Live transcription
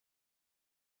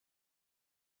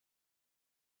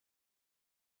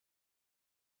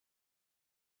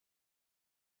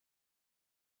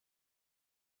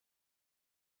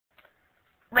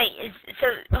Wait, so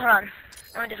hold on.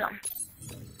 Let me do something.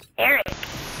 Eric.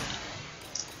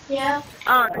 Yeah.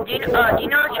 Do you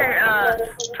know what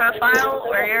your profile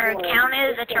or your account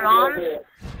is at your mom's?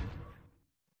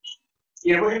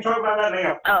 Yeah, we can talk about that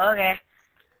later. Oh, okay.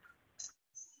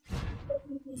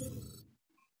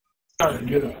 Trying to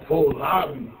get a full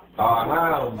lobby.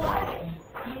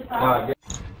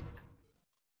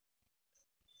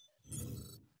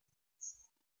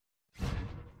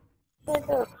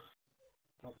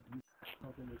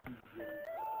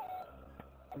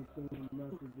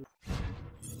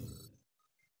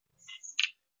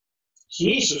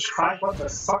 Jesus Christ, what the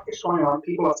fuck is going on?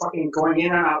 People are fucking going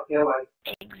in and out here like...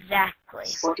 Exactly.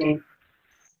 Fucking...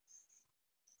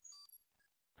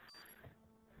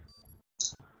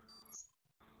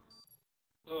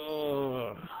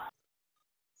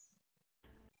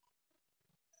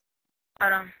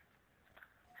 Hold on.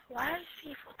 Why is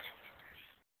people texting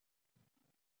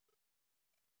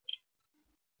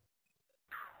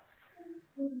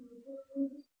me?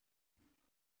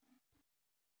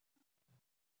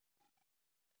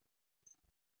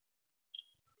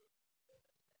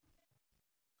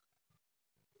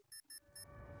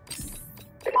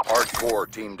 Hardcore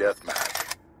Team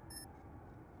Deathmatch.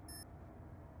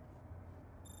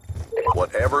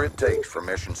 Whatever it takes for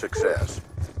mission success.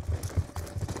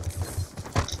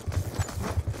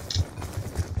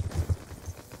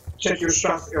 Check your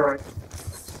stuff, Eric.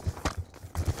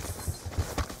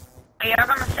 Are y'all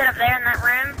gonna sit up there in that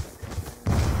room?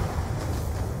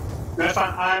 That's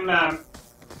fine, I'm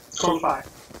close by.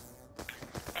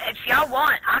 If y'all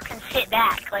want, I can sit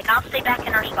back. Like, I'll stay back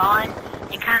in our spawn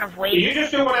and kind of wait. You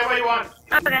just do whatever you want.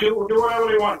 Okay. Do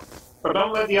whatever you want. But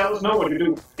don't let the others know what you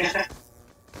do.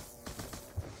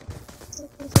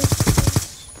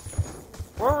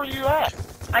 Where were you at?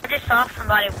 I just saw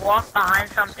somebody walk behind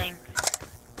something.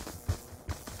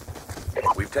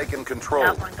 We've taken control.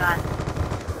 That one guy.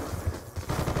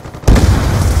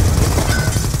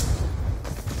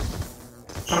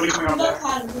 Somebody coming up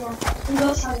there.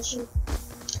 Go try to shoot.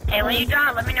 Hey, when you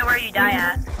die, let me know where you die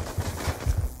at.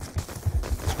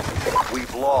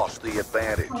 We've lost the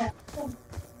advantage.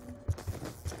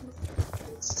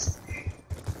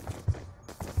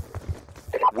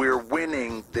 We're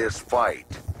winning this fight.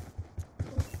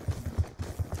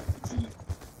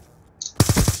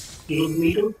 You look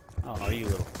me too? Oh, you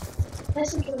little.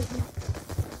 That's okay.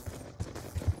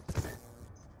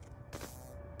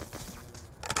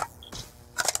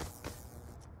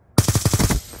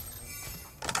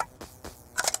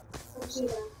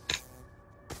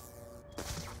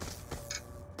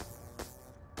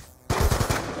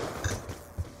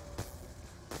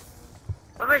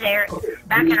 Over there, Okay.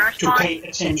 back You in our need to spawn. pay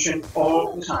attention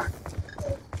all the time.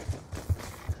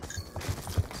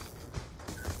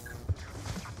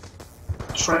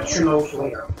 Scratch your nose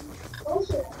later.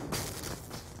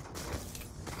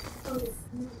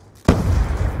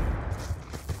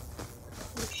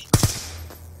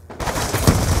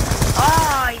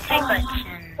 Oh, he's hit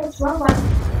glitching. What's wrong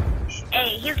with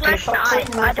Hey, he's left stop side.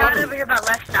 taking my I died phone. over here about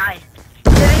left side.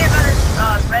 He's over here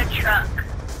about his red truck.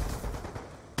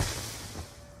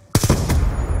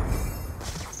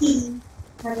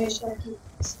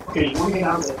 Okay, you want to get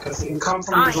out of there because he can come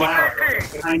from Oh, his ladder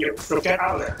hit. behind you. So get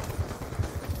out of there.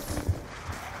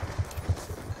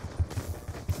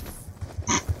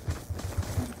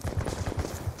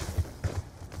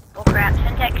 Oh crap,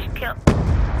 Syntax kill.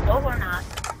 Oh, or not.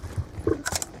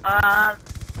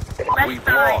 Left We've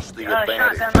side. lost the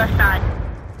advantage. Shotgun left side.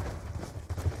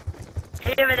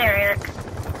 Stay over there, Eric.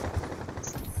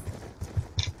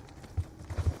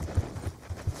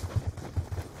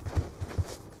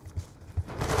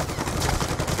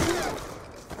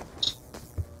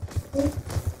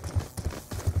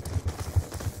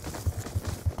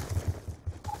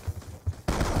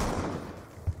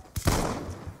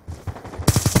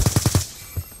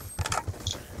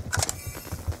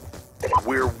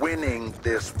 We're winning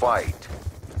this fight.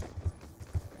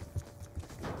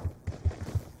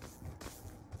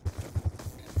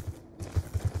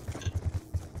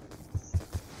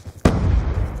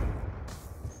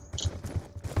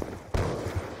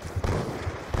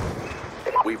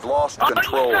 We've lost Oh,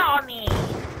 control. you saw me!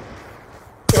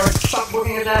 Eric, stop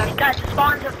looking at that. Guys, the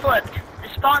spawns have flipped.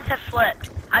 The spawns have flipped.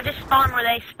 I just spawned where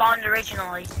they spawned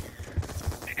originally.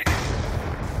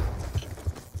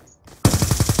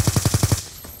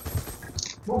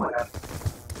 Oh my god.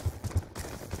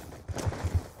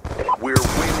 We're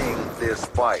winning this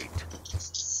fight.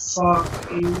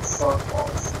 Fucking fuck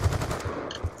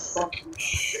off. Fucking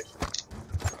shit.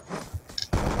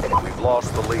 We've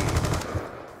lost the lead.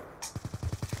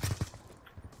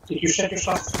 Did you set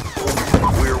yourself?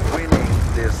 We're winning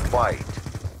this fight.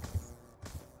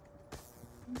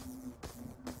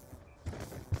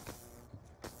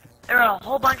 There are a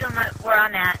whole bunch of them where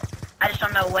I'm at. I just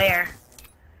don't know where.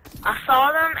 I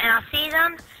saw them and I see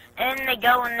them, and then they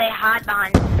go and they hide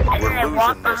behind, and then they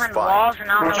walk losing this behind fight. walls,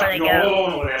 and I don't know where they You're go.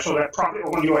 all over there, so they're probably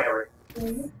on your area.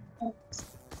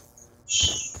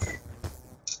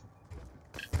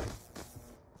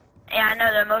 Yeah, I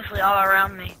know they're mostly all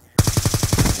around me. No,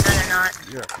 they're not.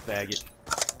 You're a faggot.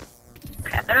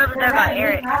 Crap, they're over there by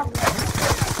Eric. I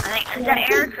think, is that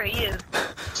Eric or you?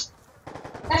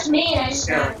 That's me, I just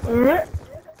Yeah.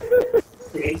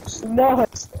 No,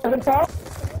 haven't talked.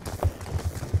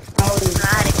 I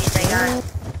had to get that guy.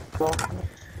 Oh.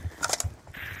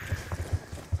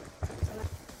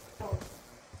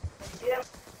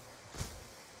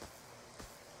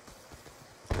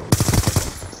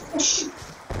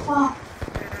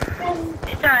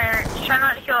 It's alright, Eric. Just try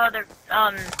not to kill other,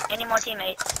 any more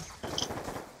teammates.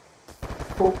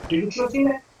 Oh, did you kill him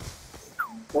there?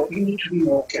 Well, you need to be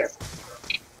more careful.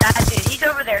 That dude, he's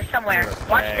over there somewhere. You're a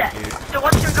Watch fag, that. dude. So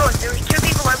watch him go. There's two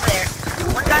people over there.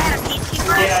 One guy had a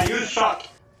peacekeeper. Yeah, you suck.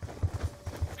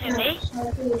 And me?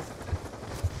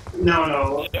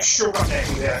 No. Yeah. Sugar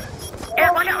daddy there.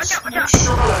 Eric, watch out.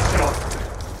 Sugar, let's go.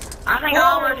 I think I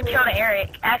almost killed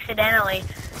Eric accidentally.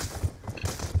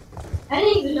 I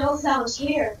didn't even know if that was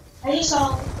here. I just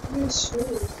saw you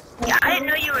scream. Yeah, I didn't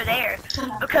know you were there.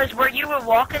 Because where you were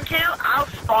walking to, I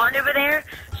spawned over there.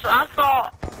 So I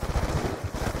thought...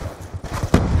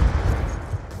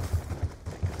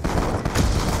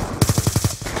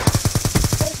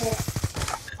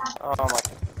 Oh my.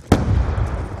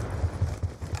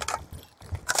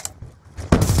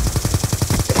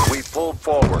 We pulled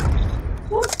forward.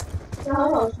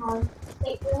 No, it's fine.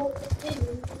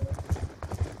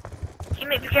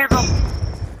 Teammate, be careful.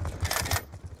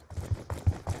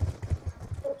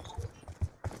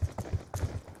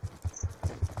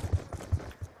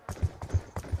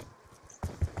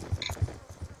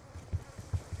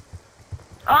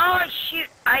 Oh shoot,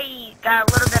 I got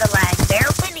a little bit of lag.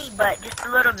 Barely, but just a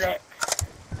little bit.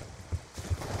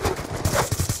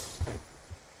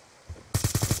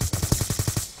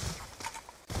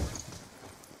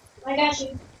 I got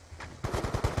you.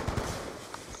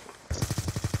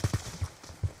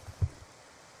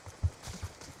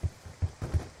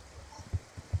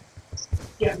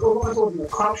 Yeah, go in the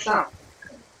crouch down.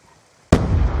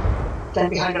 Stand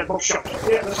behind that bookshop.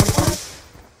 Yeah, that's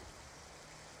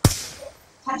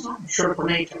what I'm sure to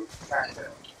grenade him.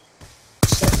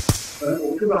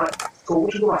 Go to the right. Go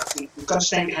to the right. You've got to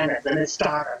stand behind that. Then it's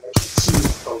dark and they can see you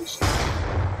close.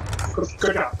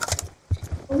 Good job.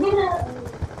 I'm gonna.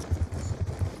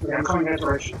 Yeah, I'm coming in that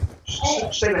direction.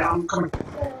 Stay there, I'm coming.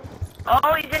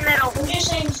 Oh, he's in middle. I'm just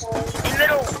saying sorry. In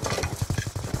middle.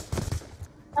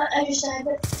 I just said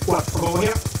it. What, from over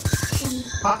here?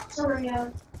 Huh? Sorry, I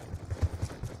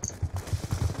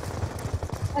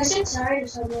said sorry to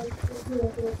someone.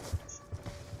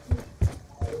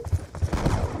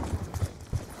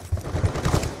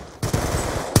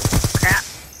 Crap.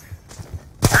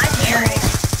 I'm Eric.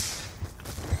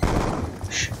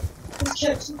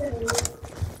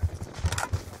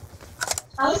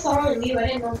 I was following you, I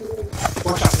didn't know you.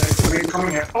 Watch out, they're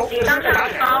coming here. Oh, there's a Sometimes guy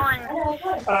I'm there. following.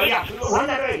 Yeah, run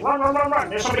that way. Run.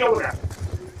 There's somebody over there.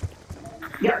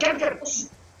 Yeah, get him.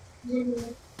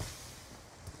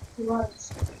 He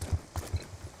was.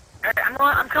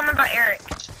 I'm coming by Eric.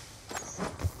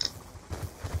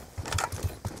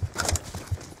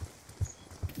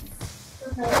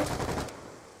 Okay.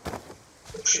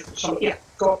 Somebody, yeah,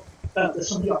 go. There's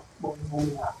somebody up.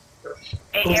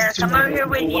 Hey, Eric, I'm over here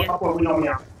with you. Up where we normally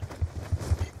are.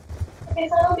 Okay,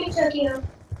 follow me, Tokyo.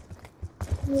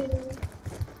 Okay.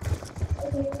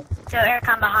 So Eric,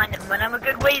 I'm behind him, but I'm a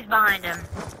good ways behind him.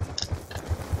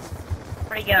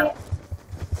 Where'd he go?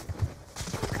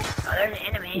 Oh, there's an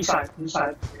enemy. Inside.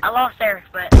 I lost Eric,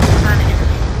 but I found an enemy.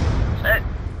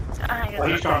 So, I think Well,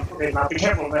 he's it's gone. Okay, now be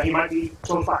careful, man. He might be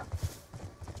close by.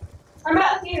 I'm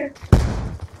out here.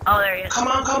 Oh, there he is. Come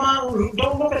on.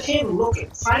 Don't look at him. Look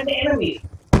at. Find the enemy.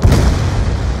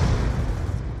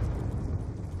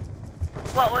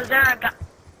 What was there? A guy?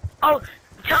 Oh,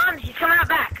 Tom, he's coming up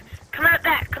back. Coming up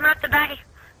the back.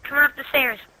 Coming up the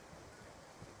stairs.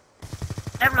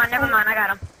 Never mind. I got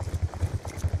him.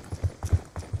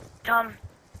 Tom,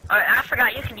 I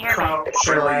forgot you can hear me.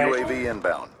 Friendly UAV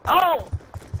inbound. Oh,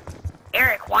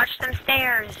 Eric, watch them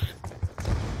stairs.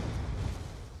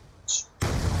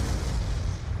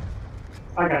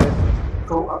 I got it.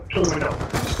 Go up to the window.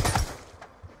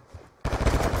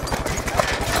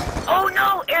 Oh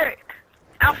no, Eric!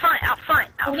 Out front.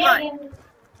 Yeah.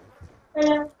 I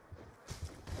know.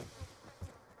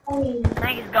 mean, I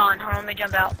think he's gone. Hold on, let me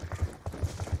jump out.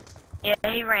 Yeah,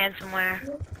 he ran somewhere.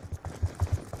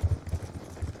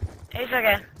 It's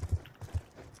okay.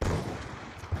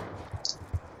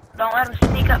 Don't let him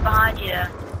sneak up behind you.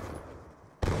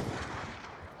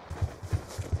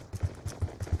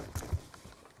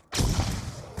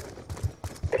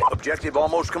 Objective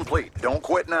almost complete. Don't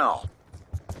quit now.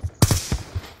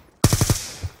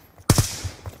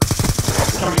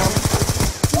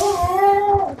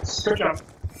 yes! Good job.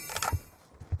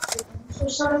 So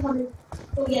sorry, honey.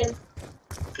 Go again.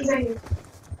 He's right here.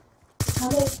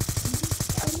 Honey.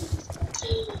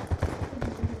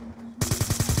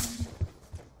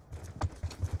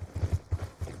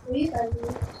 What are you guys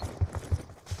doing?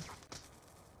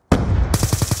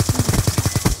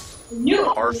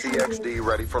 RCXD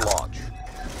ready for launch.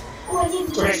 Oh, I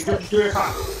didn't do Okay, do your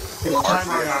car. It's time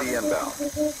right RCXD now. inbound.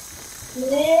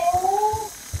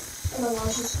 Oh my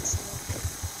gosh, this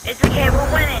is It's okay,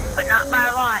 we're winning, but not by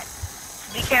a lot.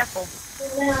 So be careful.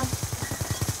 now.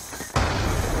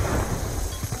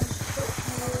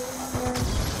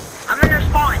 I'm in their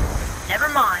spawn. Never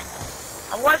mind.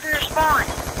 I was in their spawn.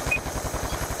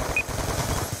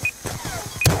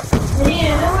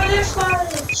 Yeah, know where they're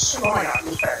spotted. Oh my god,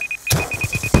 it's bad.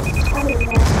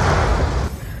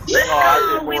 Let's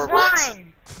go, we won.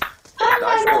 How did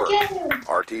I Nice not work. get him?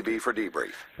 RTB for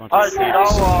debrief. Alright, Pete, I'll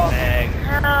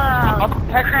Oh,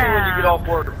 text you when you get off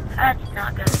work. that's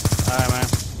not good. Alright,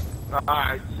 man.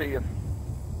 Alright, see you.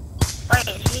 Wait,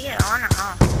 did he get on or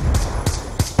off?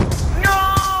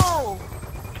 No!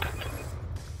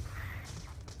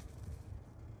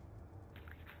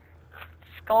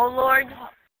 Skull Lord.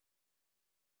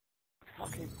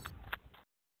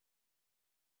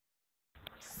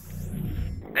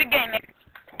 Good game, Mick.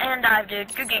 And dive,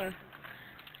 dude. Good game.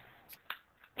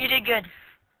 You did good.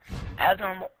 As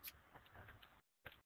normal.